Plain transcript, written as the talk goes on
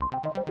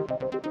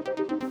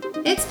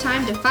It's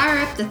time to fire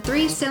up the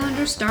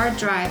three-cylinder Star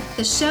Drive,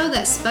 the show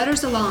that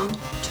sputters along,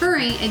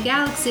 touring a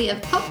galaxy of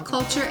pop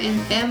culture and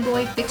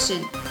fanboy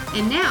fiction.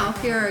 And now,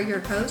 here are your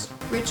hosts,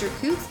 Richard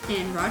Coots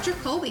and Roger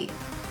Colby.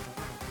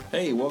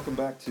 Hey, welcome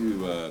back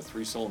to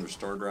Three-Cylinder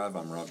Star Drive.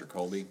 I'm Roger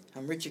Colby.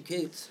 I'm Richard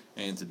Coots.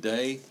 And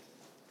today,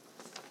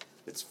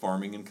 it's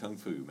farming and kung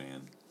fu,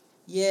 man.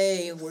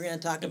 Yay, we're going to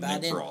talk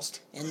about Nick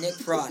Frost. And Nick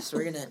Frost.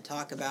 We're going to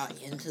talk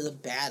about Into the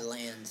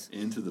Badlands.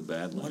 Into the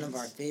Badlands. One of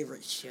our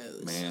favorite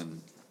shows.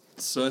 Man,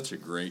 such a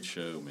great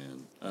show,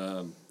 man.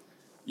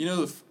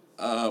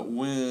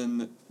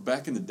 When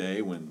back in the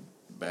day when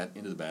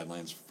Into the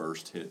Badlands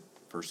first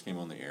came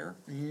on the air,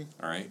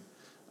 all right,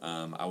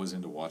 I was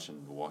into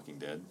watching The Walking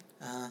Dead.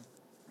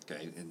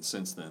 Okay, and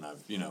since then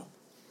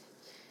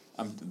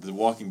The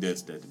Walking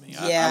Dead's dead to me.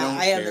 Yeah, I don't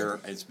care.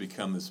 It's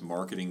become this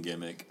marketing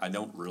gimmick. I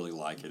don't really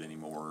like it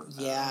anymore.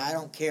 Yeah, I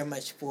don't care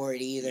much for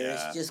it either.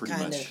 Yeah, it's just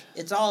kind of.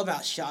 It's all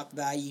about shock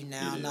value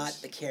now, not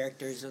the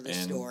characters of the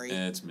story.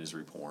 And it's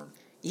misery porn.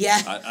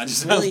 Yeah, I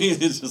just really,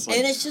 it's just like,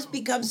 and it's just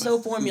become so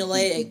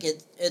formulaic.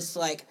 It's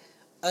like,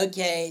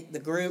 okay, the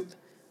group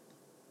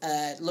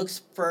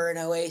looks for an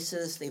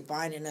oasis. They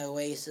find an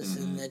oasis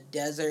in the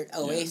desert.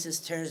 Oasis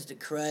turns to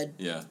crud.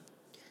 Yeah.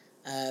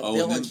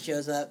 Villain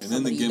shows up. And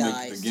then the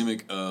dies.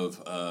 gimmick of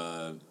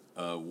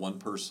one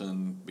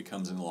person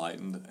becomes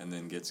enlightened and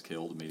then gets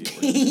killed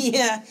immediately.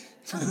 Yeah.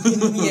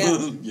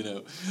 Yeah.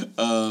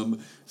 I'm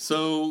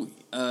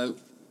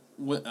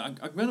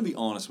going to be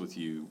honest with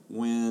you.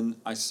 When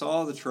I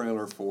saw the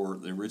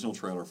original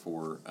trailer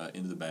for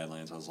Into the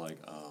Badlands, I was like,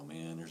 oh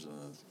man,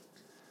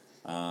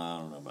 I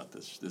don't know about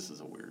this. This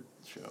is a weird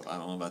show. I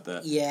don't know about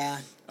that. Yeah.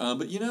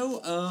 But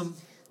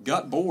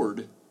got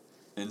bored,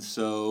 and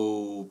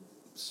so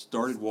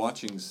started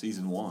watching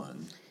season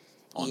 1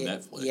 on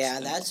Netflix. Yeah,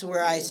 that's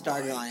where I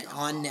started on it,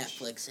 on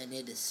Netflix, and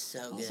it is so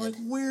good. I was like,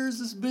 where's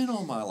this been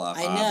all my life?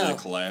 I know. I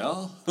declare.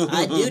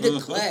 I do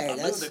declare. I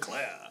do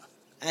declare.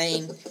 I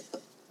mean,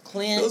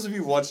 Clint... Those of you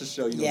who watch the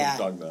show, you know what I'm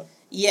talking about.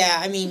 Yeah,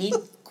 I mean,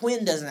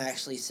 Quinn doesn't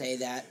actually say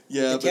that.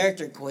 Yeah, the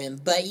character Quinn,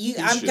 but he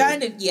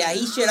should.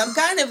 He should. I'm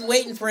kind of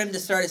waiting for him to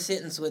start a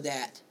sentence with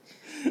that.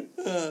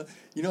 I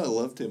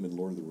loved him in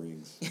Lord of the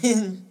Rings.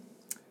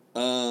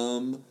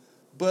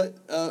 But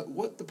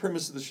what the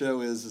premise of the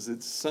show is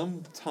it's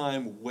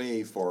sometime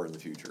way far in the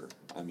future.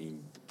 I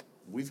mean,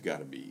 we've got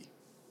to be...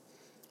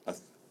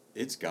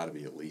 It's got to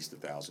be at least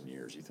 1,000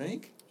 years, you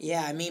think?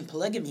 Yeah, I mean,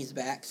 polygamy's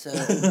back, so...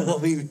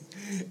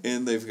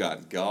 and they've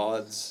got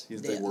gods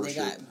they worship.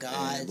 They got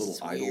gods. And little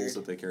idols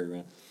that they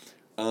carry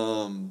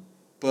around.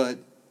 But,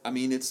 I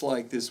mean, it's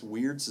like this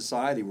weird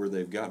society where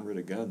they've gotten rid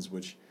of guns,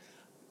 which...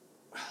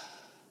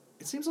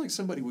 It seems like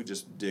somebody would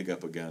just dig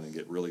up a gun and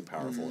get really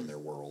powerful in their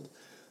world.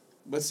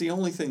 But it's the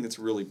only thing that's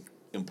really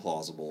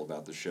implausible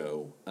about the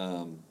show,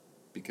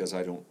 because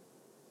I don't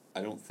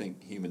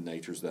think human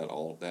nature's that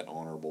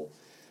honorable.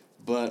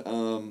 But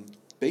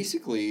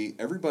basically,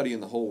 everybody in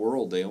the whole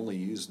world, they only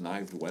use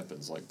knifed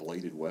weapons, like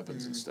bladed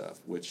weapons and stuff,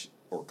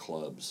 or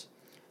clubs.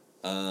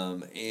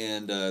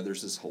 And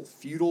there's this whole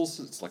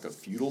it's like a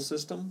feudal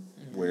system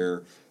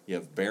where you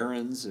have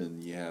barons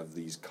and you have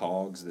these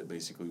cogs that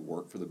basically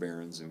work for the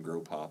barons and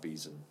grow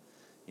poppies and,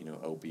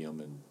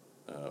 opium and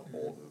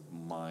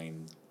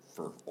mine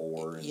for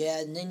ore.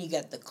 And then you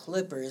got the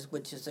Clippers,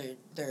 which is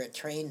they're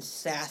trained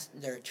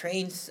assassins.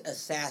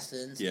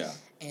 Yeah.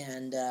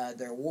 And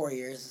they're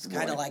warriors. It's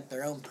kind of like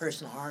their own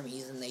personal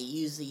armies, and they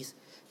use these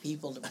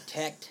people to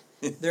protect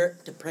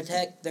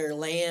their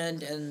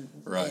land and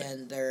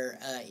their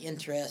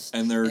interests,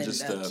 and they're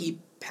keep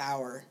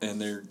power.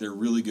 And they're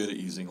really good at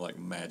using like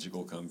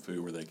magical kung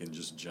fu where they can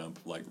just jump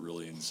like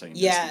really insane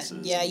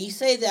distances. Yeah. You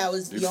say that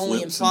was the only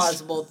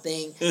implausible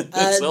thing.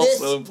 It's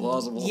also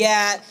implausible.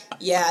 Yeah.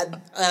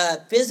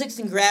 Physics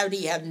and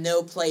gravity have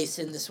no place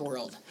in this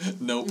world.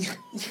 Nope.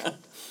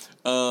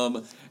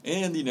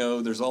 And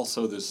there's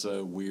also this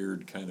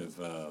weird kind of.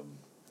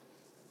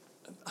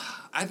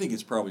 I think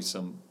it's probably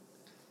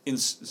in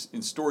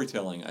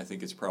storytelling. I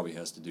think it's probably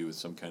has to do with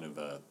some kind of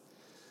a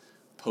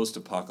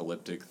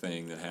post-apocalyptic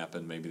thing that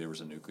happened. Maybe there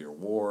was a nuclear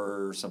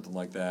war or something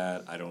like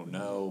that. I don't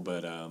know,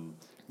 but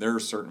there are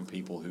certain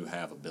people who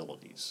have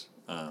abilities,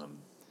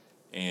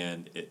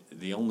 and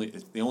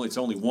it's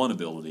only one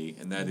ability,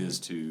 and that is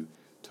to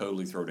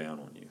totally throw down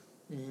on you.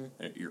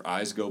 Your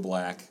eyes go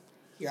black.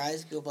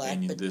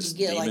 And this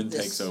demon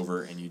takes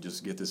over, and you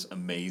just get this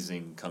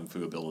amazing kung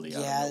fu ability out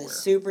of nowhere. Yeah,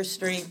 super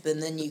strength,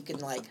 and then you can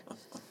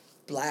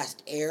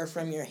blast air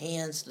from your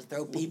hands to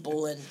throw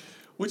people in.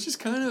 Which is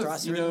kind of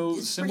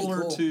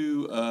similar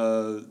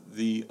to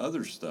the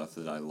other stuff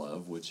that I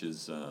love, which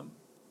is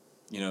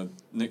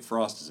Nick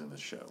Frost is in the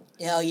show.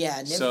 Oh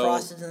yeah, Nick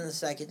Frost is in the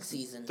second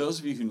season. Those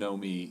of you who know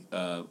me,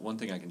 one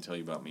thing I can tell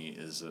you about me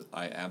is that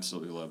I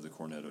absolutely love the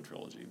Cornetto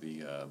trilogy,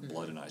 the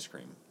Blood and Ice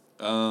Cream.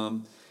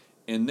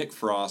 And Nick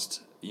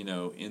Frost,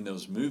 in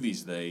those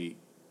movies, they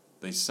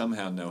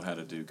somehow know how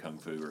to do kung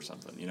fu or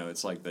something.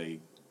 It's like they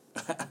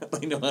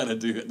know how to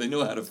do it. They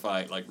know how to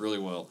fight really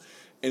well,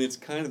 and it's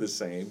kind of the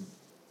same.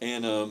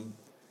 And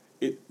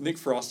Nick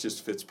Frost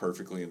just fits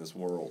perfectly in this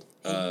world.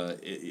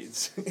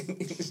 It's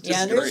just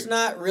Yeah, there's great.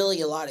 not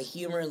really a lot of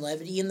humor and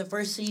levity in the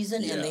first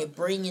season, Yeah. and they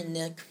bring in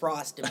Nick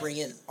Frost to bring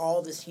in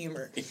all this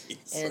humor He's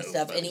and so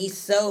stuff, funny. and he's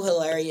so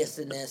hilarious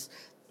in this.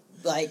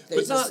 Like, But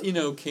there's not, this,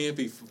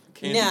 campy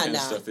Nah, kind of nah.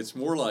 stuff. It's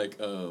more like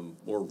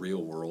more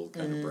real world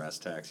kind Mm-hmm. of brass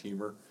tacks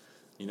humor.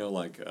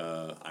 Like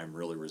I'm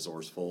really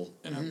resourceful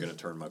and I'm going to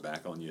turn my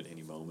back on you at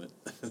any moment.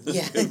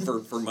 Yeah.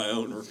 for my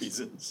own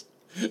reasons.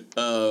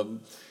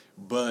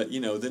 But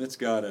then it's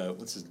got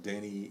what's his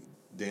Danny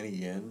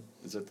Yen?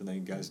 Is that the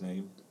guy's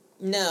name?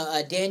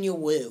 no, Daniel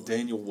Wu.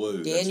 Daniel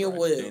Wu. Daniel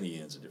that's right. Wu. Danny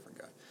Yen's a different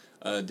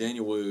guy.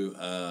 Daniel Wu.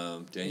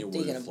 Daniel Wu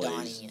thinking of plays.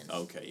 Donnie Yen.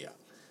 Okay,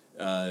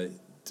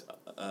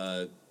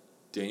 yeah.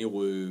 Daniel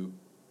Wu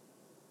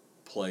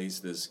plays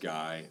this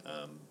guy.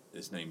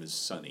 His name is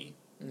Sonny,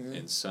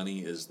 and Sonny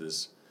is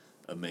this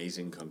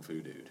amazing kung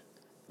fu dude.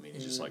 I mean,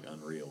 he's just like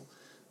unreal.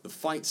 The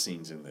fight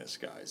scenes in this,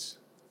 guys,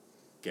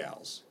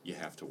 gals, you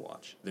have to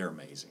watch. They're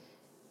amazing.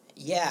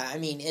 Yeah, I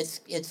mean,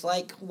 it's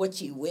like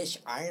what you wish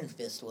Iron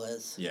Fist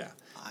was. Yeah,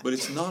 but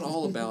it's not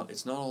all about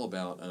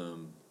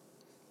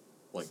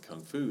like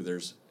kung fu.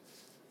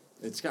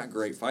 It's got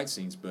great fight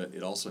scenes, but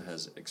it also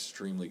has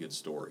extremely good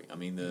story. I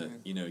mean,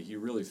 you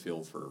really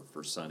feel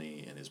for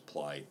Sonny and his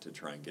plight to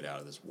try and get out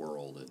of this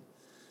world,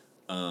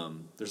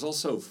 and there's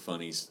also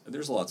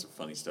there's lots of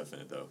funny stuff in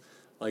it though.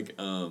 Like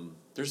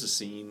there's a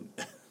scene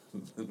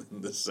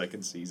in the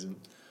second season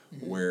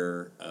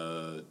where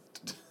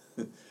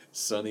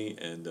Sonny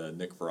and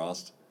Nick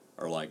Frost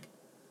are like,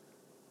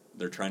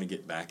 they're trying to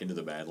get back into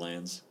the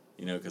Badlands,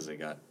 because they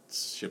got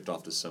shipped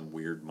off to some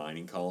weird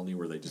mining colony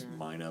where they just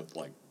mine up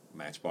like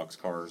Matchbox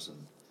cars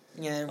and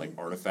Yeah. like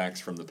artifacts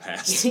from the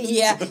past.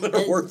 Yeah. that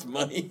are worth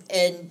money.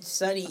 And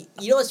Sonny,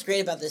 you know what's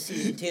great about this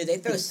season too? They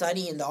throw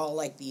Sonny into all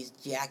like these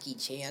Jackie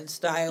Chan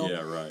style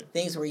Yeah, right.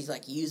 things where he's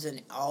like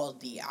using all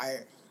the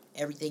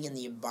everything in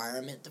the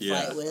environment to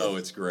Yeah. fight with. Oh,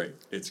 it's great.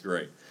 It's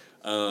great.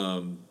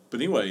 But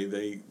anyway,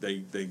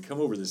 they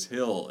come over this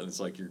hill and it's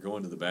like you're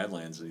going to the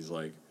Badlands and he's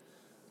like,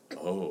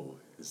 oh,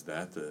 is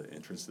that the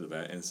entrance to the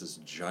Badlands? And it's this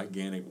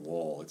gigantic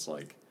wall. It's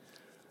like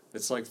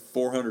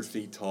 400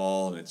 feet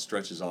tall and it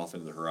stretches off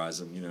into the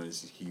horizon.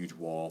 It's a huge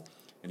wall.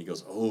 And he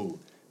goes, oh,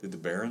 did the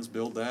Barons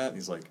build that? And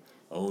he's like,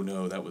 oh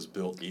no, that was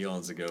built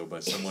eons ago by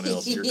someone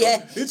else. You're Yeah,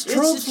 going, it's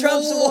Trump's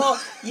wall.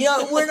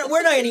 We're not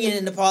going to get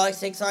into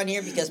politics on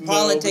here because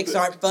politics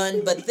aren't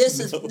fun. But this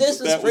is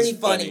pretty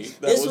funny.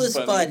 This was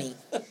funny.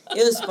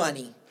 It was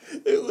funny.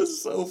 It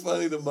was so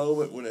funny the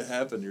moment when it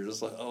happened. You're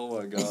just like, oh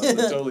my god, they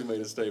totally made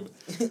a statement.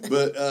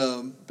 But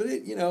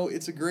it,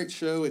 it's a great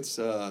show. It's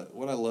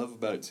what I love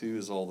about it too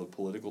is all the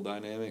political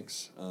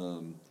dynamics.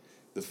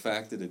 The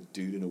fact that a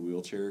dude in a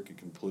wheelchair could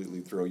completely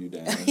throw you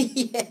down.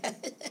 Yeah,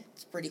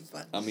 it's pretty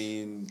fun. I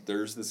mean,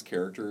 there's this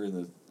character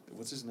in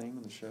what's his name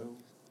in the show?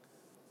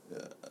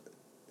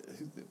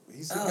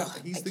 He's the guy.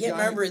 I can't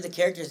remember the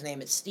character's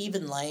name. It's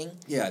Stephen Lang.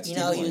 Yeah, it's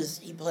Stephen Lang.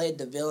 he played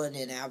the villain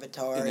in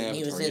Avatar, and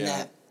he was in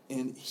that.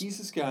 And he's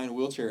this guy in a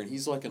wheelchair, and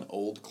he's like an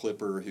old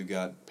clipper who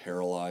got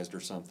paralyzed or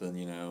something,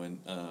 and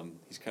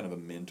he's kind of a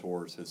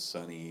mentor to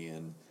Sonny,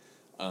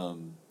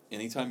 and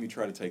anytime you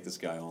try to take this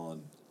guy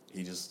on,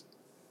 he just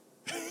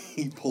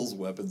he pulls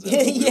weapons out of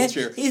the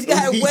wheelchair. He's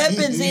got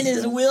weapons in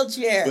his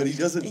wheelchair. But he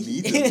doesn't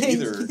need them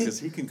either, because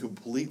he can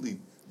completely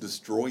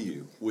destroy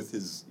you with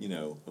his,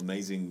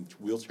 amazing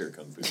wheelchair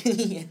kung fu.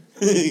 Yeah.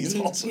 He's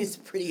awesome. He's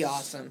pretty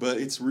awesome. But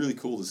it's really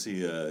cool to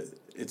see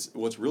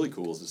what's really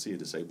cool is to see a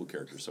disabled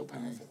character so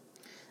powerful,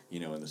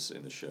 in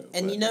the show.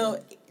 And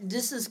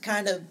this is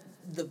kind of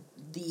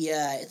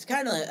it's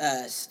kind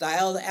of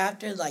styled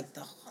after like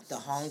the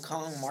Hong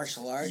Kong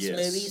martial arts Yes,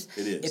 movies.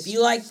 it is. If you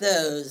like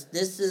those,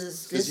 this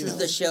is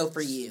the show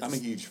for you. I'm a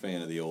huge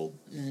fan of the old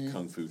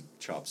kung fu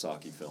chop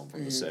socky film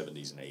from the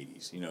 70s and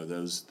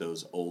 80s.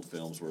 Those old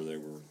films where they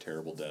were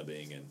terrible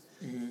dubbing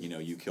and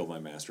you killed my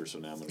master, so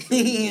now I'm going to kill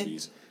your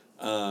movies.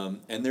 And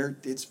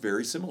it's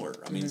very similar.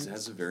 I mean, it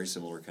has a very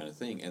similar kind of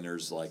thing. And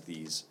there's like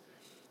these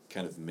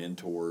kind of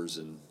mentors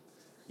and,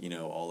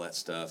 all that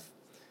stuff.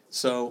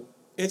 So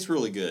it's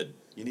really good.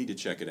 You need to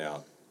check it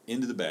out.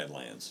 Into the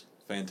Badlands.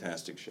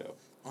 Fantastic show.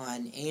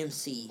 On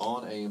AMC.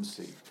 On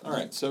AMC. All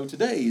right. So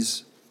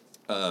today's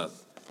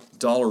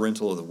dollar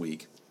rental of the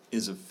week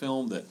is a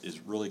film that is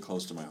really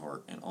close to my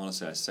heart. And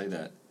honestly, I say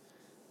that,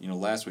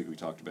 last week we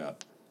talked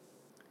about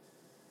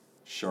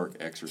Shark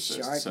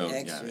Exorcist. Yeah,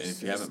 and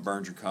if you haven't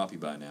burned your copy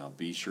by now,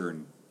 be sure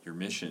and your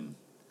mission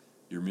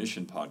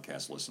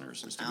podcast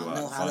listeners is to go out and find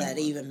I don't know how that one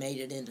even made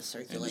it into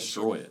circulation. and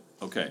destroy it.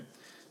 Okay.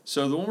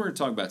 So the one we're going to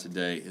talk about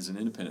today is an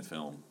independent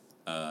film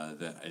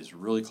that is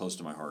really close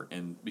to my heart.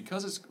 And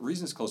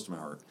reason it's close to my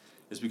heart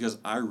is because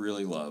I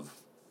really love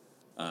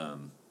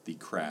the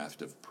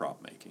craft of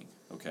prop making,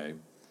 okay?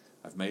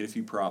 I've made a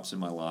few props in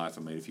my life.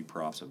 I've made a few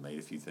props. I've made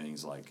a few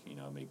things like,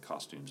 I made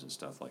costumes and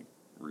stuff like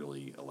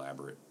really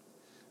elaborate.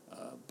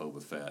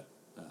 Boba Fett,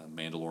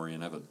 Mandalorian.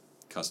 I have a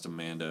custom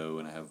Mando,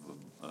 and I have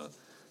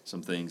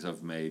some things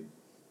I've made.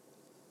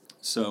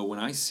 So when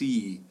I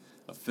see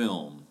a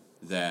film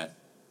that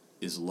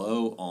is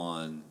low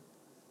on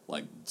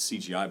like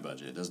CGI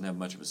budget. It doesn't have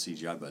much of a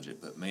CGI budget,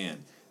 but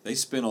man, they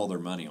spent all their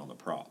money on the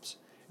props.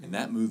 And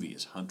that movie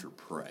is Hunter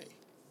Prey.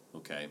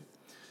 Okay?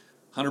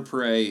 Hunter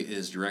Prey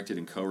is directed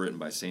and co-written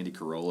by Sandy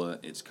Carolla.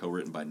 It's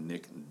co-written by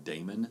Nick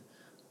Damon.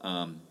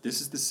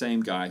 This is the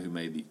same guy who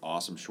made the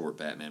awesome short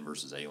Batman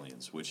vs.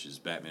 Aliens, which is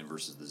Batman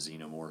vs. the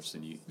Xenomorphs,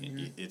 and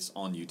it's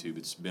on YouTube.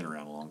 It's been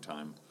around a long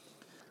time.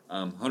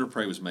 Hunter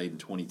Prey was made in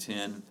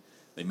 2010.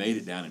 They made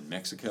it down in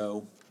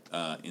Mexico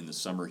in the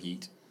summer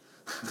heat.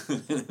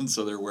 And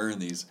so they're wearing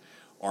these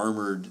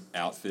armored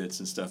outfits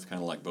and stuff,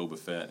 kind of like Boba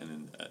Fett,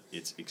 and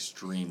it's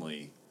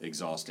extremely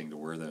exhausting to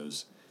wear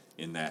those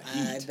in that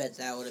heat. I bet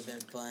that would have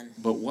been fun.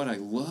 But what I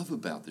love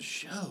about the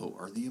show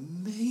are the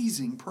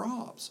amazing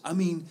props. I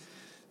mean,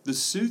 the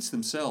suits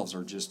themselves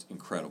are just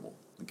incredible,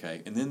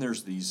 okay? And then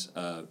there's these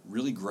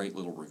really great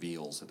little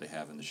reveals that they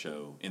have in the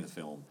show, in the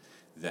film,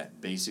 that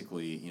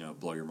basically,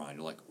 blow your mind.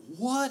 You're like,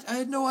 what? I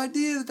had no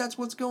idea that that's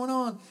what's going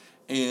on.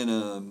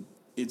 And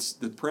it's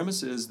the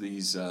premise is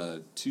these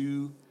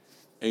two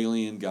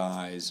alien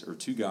guys, or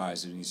two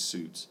guys in these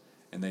suits,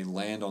 and they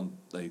land on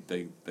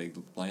they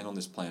land on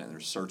this planet, and they're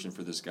searching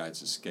for this guy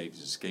that's escaped.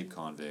 He's an escaped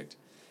convict,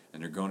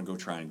 and they're going to go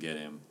try and get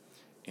him.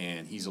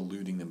 And he's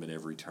eluding them at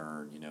every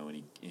turn,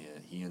 and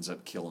he ends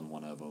up killing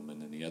one of them,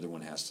 and then the other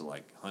one has to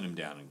hunt him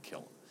down and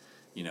kill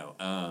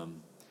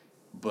him,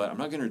 But I'm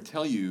not going to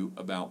tell you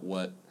about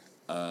what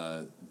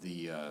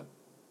the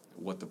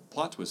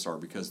plot twists are,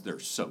 because they're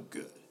so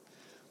good.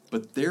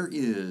 But there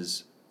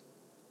is,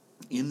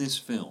 in this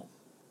film,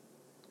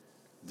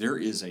 there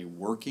is a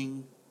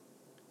working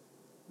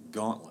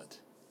gauntlet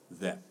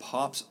that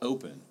pops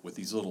open with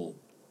these little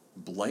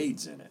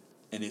blades in it,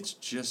 and it's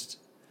just.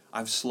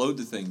 I've slowed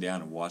the thing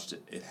down and watched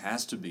it. It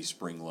has to be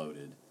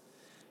spring-loaded.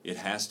 It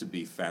has to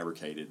be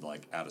fabricated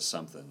out of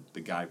something. The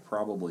guy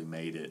probably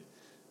made it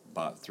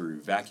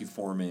through vacuum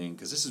forming,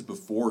 because this is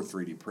before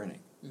 3D printing,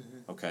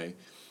 okay?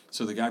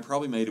 So the guy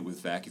probably made it with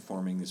vacuum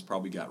forming. It's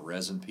probably got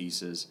resin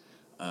pieces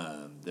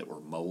that were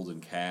mold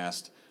and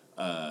cast.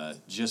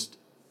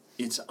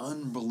 It's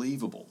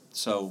unbelievable.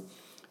 So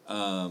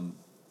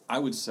I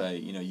would say,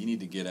 you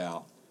need to get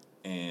out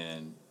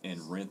and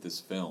rent this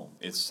film.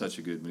 It's such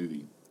a good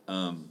movie.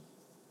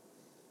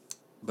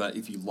 But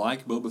if you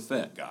like Boba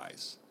Fett,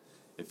 guys,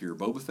 if you're a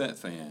Boba Fett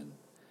fan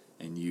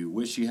and you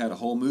wish you had a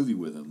whole movie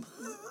with him,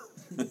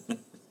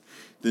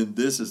 then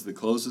this is the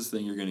closest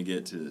thing you're going to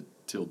get to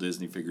till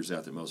Disney figures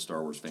out that most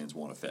Star Wars fans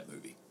want a Fett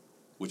movie,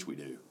 which we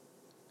do.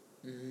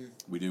 Mm-hmm.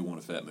 We do want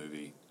a Fett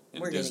movie.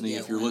 And Disney,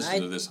 if you're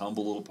listening to this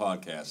humble little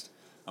podcast,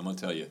 I'm going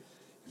to tell you,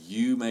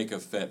 you make a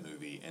Fett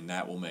movie, and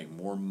that will make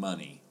more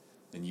money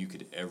than you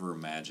could ever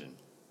imagine.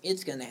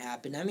 It's going to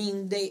happen. I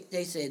mean, they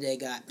say they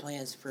got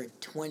plans for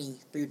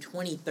through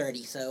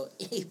 2030, so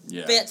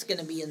Fett's going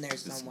to be in there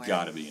somewhere. It's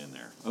got to be in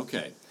there.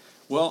 Okay.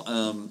 Well,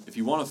 if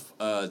you want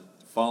to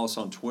follow us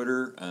on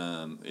Twitter,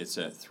 it's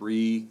at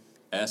 3SCD.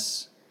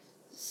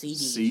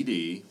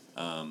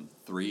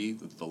 3,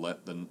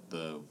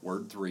 the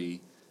word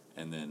 3,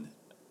 and then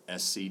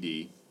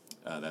SCD.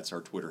 That's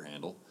our Twitter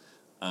handle.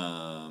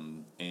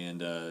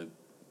 And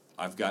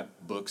I've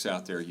got books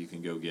out there you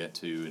can go get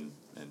to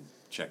and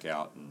check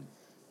out and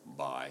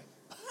buy.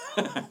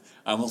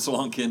 I'm also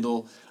on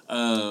Kindle.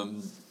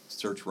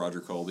 Search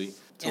Roger Colby.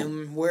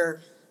 And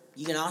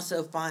you can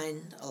also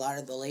find a lot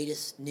of the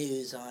latest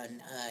news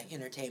on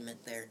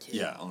entertainment there too.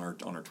 Yeah, on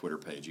our Twitter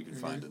page you can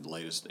find the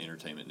latest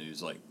entertainment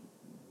news, like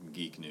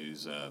geek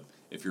news.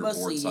 If you're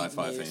Mostly a bored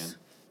sci-fi fan.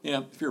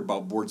 Yeah, if you're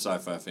a bored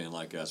sci-fi fan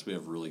like us, we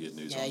have really good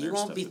news on there. Yeah, you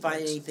won't be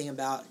finding anything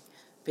about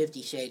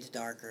 50 Shades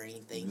Dark or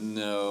anything.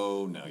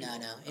 No. No,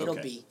 it'll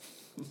be.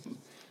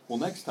 Well,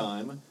 next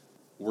time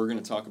we're going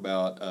to talk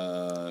about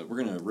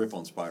we're going to rip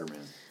on Spider-Man.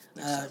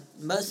 Sony.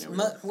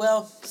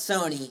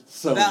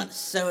 About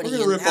Sony. We're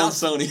going to rip on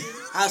Sony.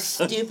 How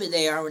stupid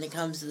they are when it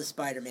comes to the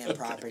Spider-Man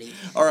property.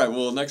 All right,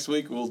 well, next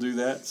week we'll do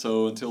that.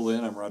 So until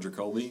then, I'm Roger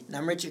Colby. And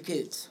I'm Richard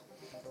Coots.